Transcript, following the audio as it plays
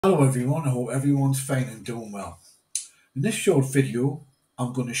Hello everyone, I hope everyone's fine and doing well. In this short video,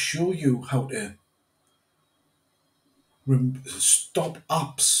 I'm going to show you how to stop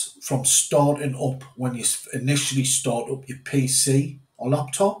apps from starting up when you initially start up your PC or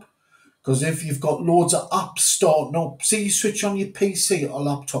laptop. Because if you've got loads of apps starting up, say you switch on your PC or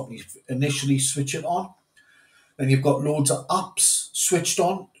laptop and you initially switch it on, then you've got loads of apps switched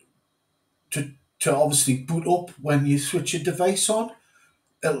on to, to obviously boot up when you switch your device on.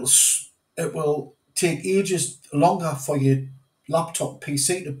 it'll it will take ages longer for your laptop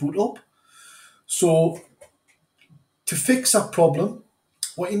PC to boot up. So to fix that problem,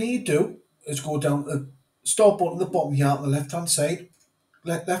 what you need to do is go down to the start button at the bottom here on the left hand side,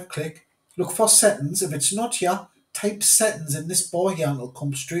 left click, look for settings. If it's not here, type settings in this bar here and it'll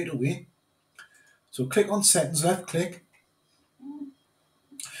come straight away. So click on settings, left click,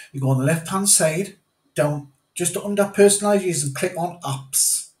 you go on the left hand side, down just under personalization, click on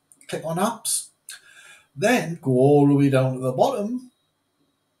apps. Click on apps. Then go all the way down to the bottom.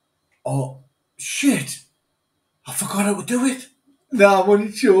 Oh, shit. I forgot how to do it. Nah, I'm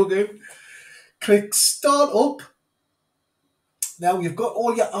only joking. Click start up. Now you've got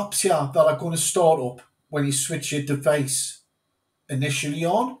all your apps here that are going to start up when you switch your device initially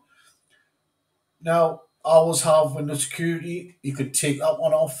on. Now, I always have Windows Security. You could take that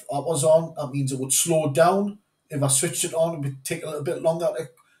one off. That was on. That means it would slow down. If I switched it on, it would take a little bit longer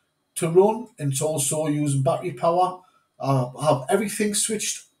to run. And it's also using battery power. I have everything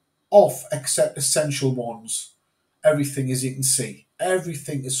switched off except essential ones. Everything, as you can see,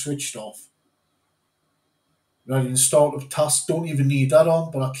 everything is switched off. Right, in startup task, don't even need that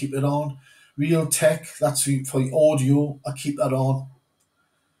on, but I keep it on. Real tech, that's for the audio, I keep that on.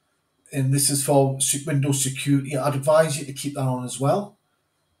 And this is for Windows security. I'd advise you to keep that on as well.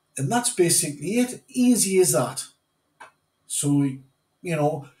 And that's basically it. Easy as that. So,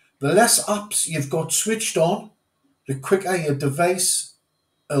 the less apps you've got switched on, the quicker your device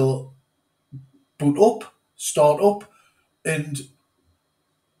will boot up, start up, and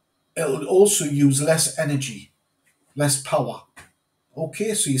it'll also use less energy, less power.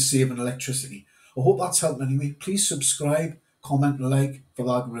 Okay, so you're saving electricity. I hope that's helped anyway. Please subscribe, comment, and like for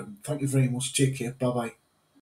the algorithm. Thank you very much. Take care. Bye bye.